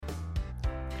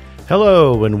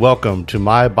Hello and welcome to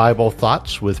My Bible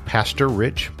Thoughts with Pastor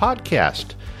Rich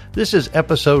podcast. This is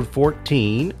episode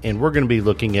 14 and we're going to be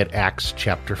looking at Acts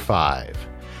chapter 5.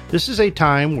 This is a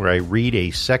time where I read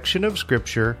a section of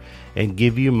scripture and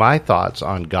give you my thoughts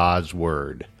on God's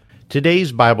Word.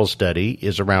 Today's Bible study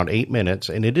is around 8 minutes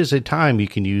and it is a time you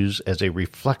can use as a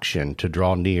reflection to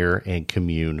draw near and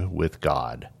commune with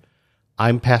God.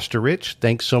 I'm Pastor Rich.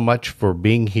 Thanks so much for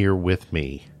being here with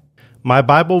me. My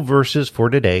Bible verses for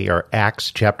today are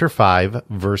Acts chapter 5,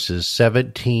 verses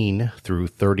 17 through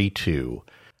 32.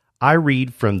 I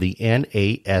read from the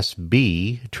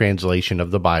NASB translation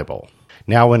of the Bible.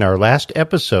 Now, in our last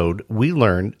episode, we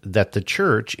learned that the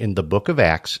church in the book of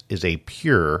Acts is a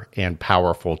pure and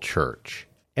powerful church.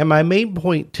 And my main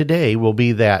point today will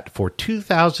be that for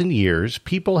 2,000 years,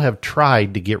 people have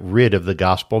tried to get rid of the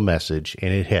gospel message,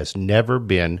 and it has never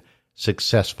been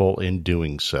successful in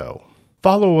doing so.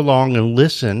 Follow along and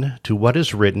listen to what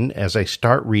is written as I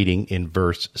start reading in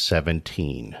verse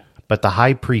 17. But the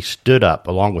high priest stood up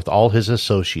along with all his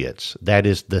associates, that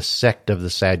is, the sect of the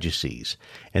Sadducees,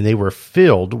 and they were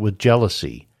filled with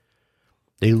jealousy.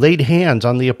 They laid hands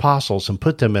on the apostles and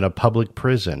put them in a public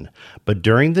prison. But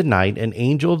during the night an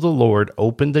angel of the Lord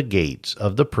opened the gates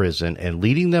of the prison, and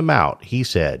leading them out, he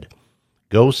said,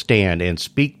 "Go stand and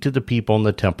speak to the people in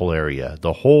the temple area,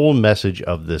 the whole message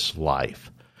of this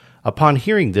life." Upon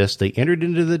hearing this, they entered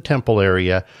into the temple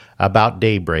area about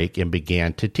daybreak and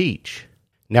began to teach.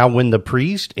 Now when the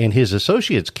priest and his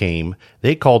associates came,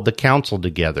 they called the council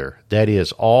together, that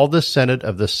is, all the senate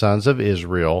of the sons of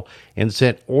Israel, and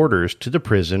sent orders to the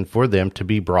prison for them to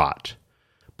be brought.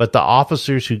 But the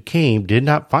officers who came did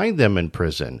not find them in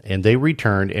prison, and they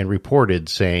returned and reported,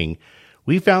 saying,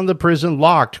 "We found the prison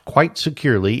locked quite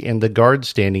securely and the guards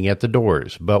standing at the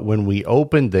doors, but when we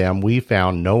opened them, we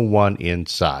found no one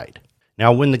inside."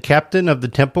 Now when the captain of the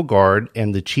temple guard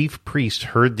and the chief priests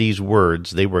heard these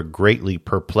words, they were greatly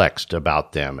perplexed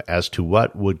about them as to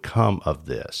what would come of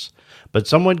this. But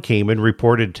someone came and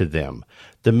reported to them,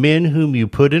 "The men whom you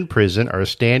put in prison are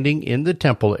standing in the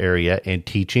temple area and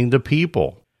teaching the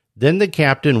people." Then the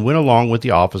captain went along with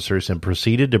the officers and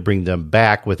proceeded to bring them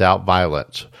back without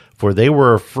violence, for they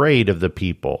were afraid of the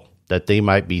people, that they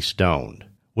might be stoned.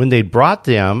 When they brought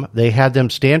them, they had them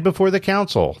stand before the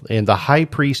council, and the high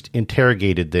priest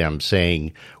interrogated them,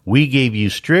 saying, "We gave you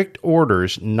strict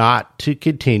orders not to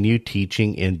continue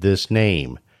teaching in this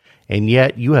name, and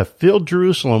yet you have filled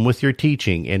Jerusalem with your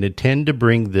teaching and intend to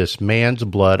bring this man's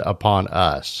blood upon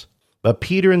us." But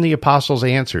Peter and the apostles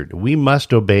answered, "We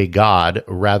must obey God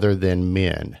rather than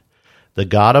men. The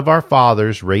God of our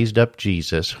fathers raised up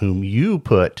Jesus, whom you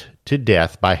put to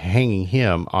death by hanging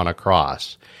him on a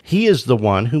cross. He is the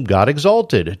one whom God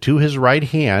exalted to his right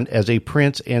hand as a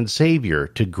prince and savior,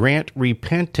 to grant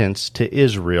repentance to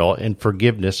Israel and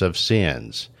forgiveness of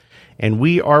sins. And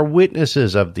we are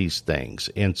witnesses of these things,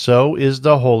 and so is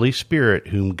the Holy Spirit,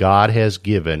 whom God has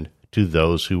given to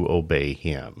those who obey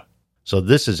him." So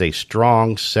this is a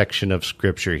strong section of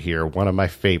scripture here, one of my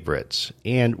favorites.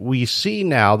 And we see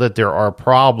now that there are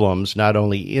problems not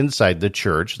only inside the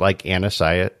church, like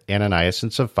Ananias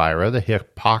and Sapphira, the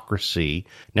hypocrisy.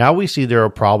 Now we see there are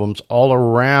problems all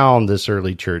around this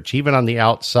early church, even on the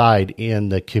outside in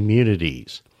the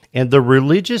communities. And the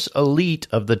religious elite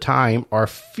of the time are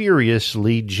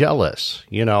furiously jealous.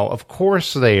 Of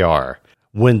course they are.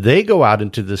 When they go out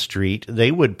into the street,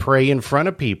 they would pray in front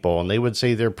of people, and they would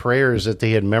say their prayers that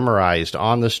they had memorized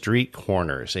on the street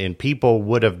corners, and people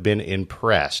would have been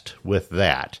impressed with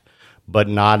that. But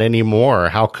not anymore.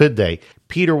 How could they?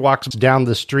 Peter walks down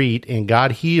the street, and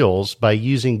God heals by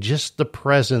using just the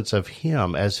presence of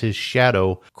him as his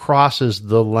shadow crosses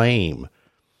the lame.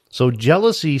 So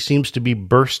jealousy seems to be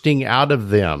bursting out of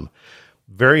them,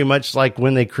 very much like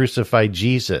when they crucified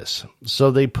Jesus.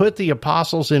 So they put the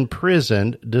apostles in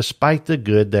prison despite the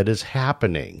good that is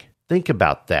happening. Think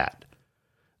about that.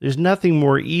 There's nothing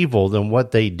more evil than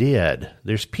what they did.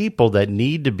 There's people that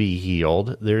need to be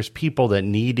healed. There's people that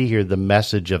need to hear the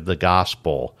message of the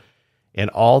gospel. And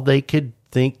all they could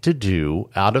think to do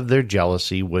out of their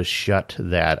jealousy was shut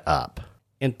that up.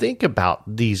 And think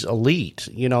about these elite.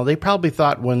 They probably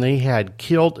thought when they had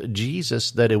killed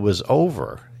Jesus that it was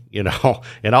over. And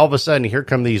all of a sudden, here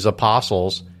come these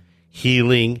apostles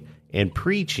healing and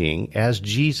preaching as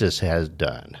Jesus has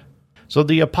done. So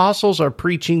the apostles are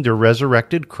preaching the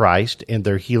resurrected Christ, and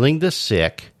they're healing the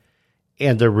sick,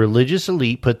 and the religious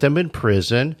elite put them in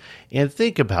prison. And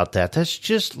think about that. That's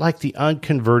just like the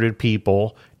unconverted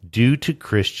people do to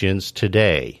Christians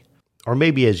today. Or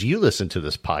maybe as you listen to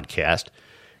this podcast,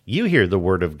 you hear the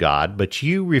word of God, but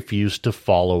you refuse to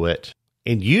follow it,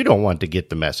 and you don't want to get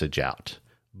the message out.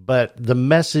 but the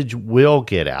message will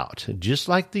get out, just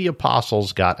like the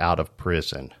apostles got out of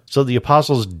prison. So the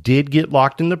apostles did get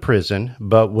locked in the prison,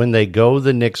 but when they go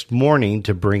the next morning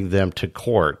to bring them to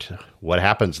court, what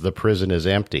happens? The prison is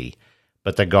empty,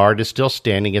 but the guard is still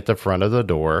standing at the front of the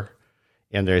door,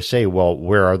 and they say, well,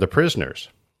 where are the prisoners?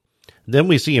 Then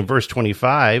we see in verse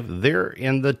 25, they're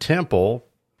in the temple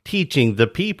teaching the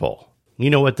people. You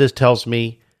know what this tells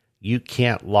me? You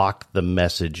can't lock the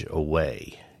message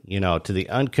away. To the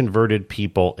unconverted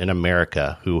people in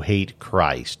America who hate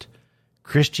Christ,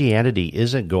 Christianity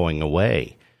isn't going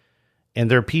away.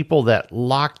 And there are people that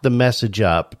lock the message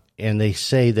up and they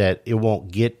say that it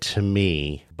won't get to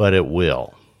me, but it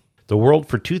will. The world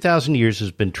for 2,000 years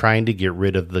has been trying to get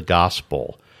rid of the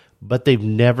gospel, but they've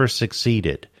never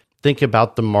succeeded. Think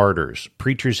about the martyrs.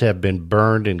 Preachers have been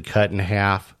burned and cut in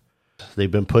half. They've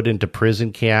been put into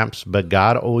prison camps, but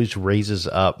God always raises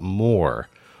up more.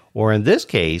 Or in this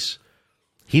case,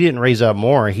 he didn't raise up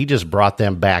more, he just brought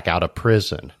them back out of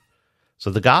prison. So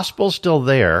the gospel's still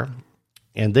there,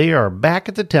 and they are back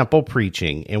at the temple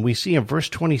preaching, and we see in verse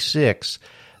 26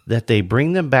 that they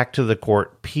bring them back to the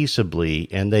court peaceably,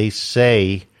 and they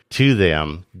say to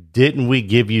them, didn't we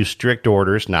give you strict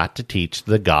orders not to teach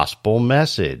the gospel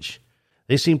message?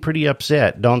 They seem pretty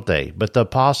upset, don't they? But the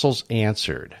apostles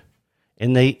answered,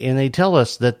 and they tell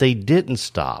us that they didn't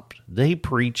stop. They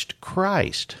preached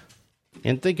Christ.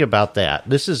 And think about that.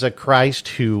 This is a Christ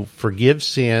who forgives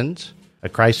sins, a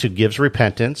Christ who gives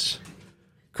repentance.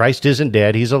 Christ isn't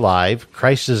dead, he's alive.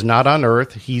 Christ is not on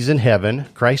earth, he's in heaven.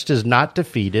 Christ is not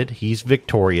defeated, he's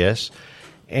victorious.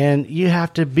 And you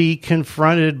have to be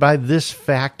confronted by this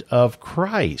fact of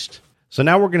Christ. So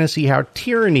now we're going to see how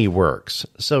tyranny works.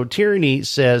 So tyranny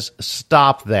says,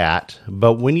 stop that,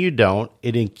 but when you don't,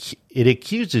 it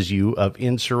accuses you of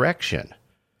insurrection.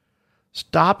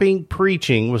 Stopping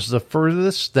preaching was the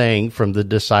furthest thing from the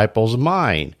disciples'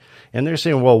 mind. And they're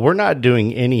saying, well, we're not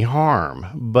doing any harm.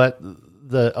 But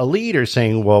the elite are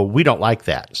saying, well, we don't like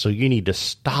that, so you need to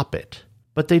stop it.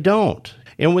 But they don't.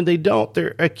 And when they don't,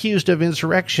 they're accused of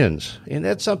insurrections. And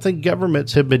that's something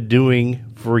governments have been doing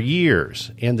for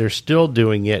years, and they're still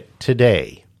doing it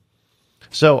today.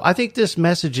 So I think this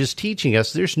message is teaching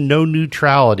us there's no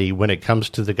neutrality when it comes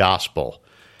to the gospel.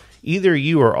 Either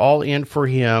you are all in for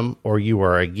him or you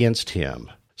are against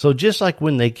him. So just like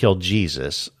when they killed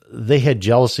Jesus, they had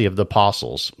jealousy of the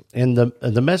apostles, and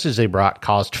the message they brought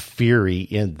caused fury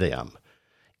in them.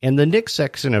 And the next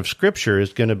section of Scripture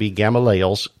is going to be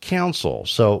Gamaliel's counsel.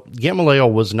 So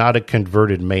Gamaliel was not a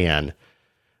converted man,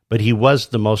 but he was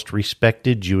the most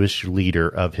respected Jewish leader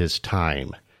of his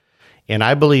time. And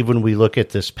I believe when we look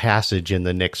at this passage in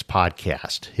the next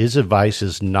podcast, his advice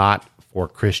is not for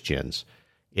Christians,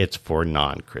 it's for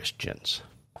non-Christians.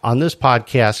 On this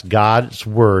podcast, God's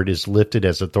word is lifted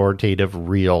as authoritative,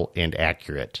 real, and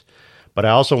accurate. But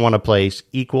I also want to place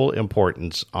equal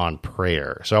importance on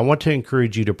prayer. So I want to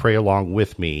encourage you to pray along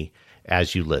with me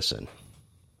as you listen.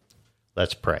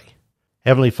 Let's pray.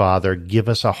 Heavenly Father, give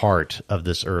us a heart of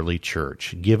this early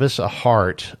church. Give us a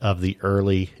heart of the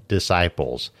early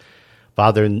disciples.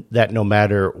 Father, that no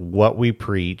matter what we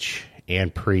preach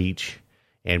and preach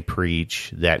and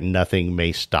preach, that nothing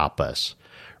may stop us.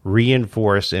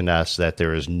 Reinforce in us that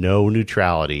there is no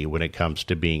neutrality when it comes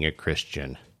to being a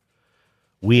Christian.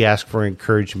 We ask for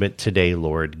encouragement today,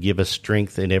 Lord. Give us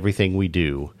strength in everything we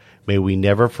do. May we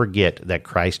never forget that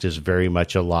Christ is very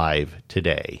much alive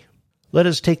today. Let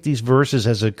us take these verses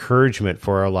as encouragement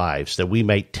for our lives, that we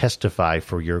may testify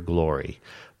for your glory.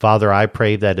 Father, I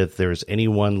pray that if there's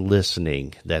anyone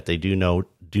listening, that they do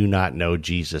not know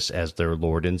Jesus as their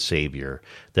Lord and Savior,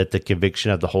 that the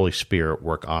conviction of the Holy Spirit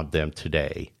work on them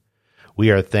today. We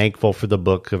are thankful for the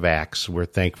book of Acts. We're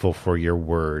thankful for your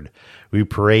word. We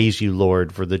praise you,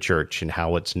 Lord, for the church and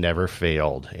how it's never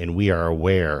failed. And we are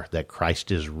aware that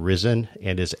Christ is risen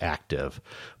and is active.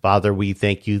 Father, we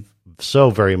thank you so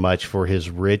very much for his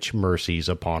rich mercies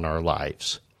upon our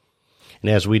lives.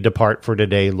 And as we depart for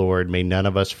today, Lord, may none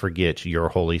of us forget your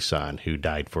Holy Son who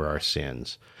died for our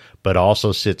sins, but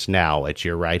also sits now at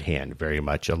your right hand, very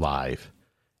much alive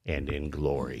and in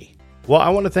glory. Well, I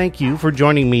want to thank you for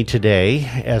joining me today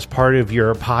as part of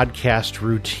your podcast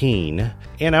routine.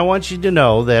 And I want you to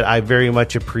know that I very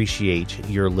much appreciate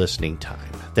your listening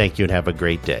time. Thank you and have a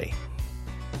great day.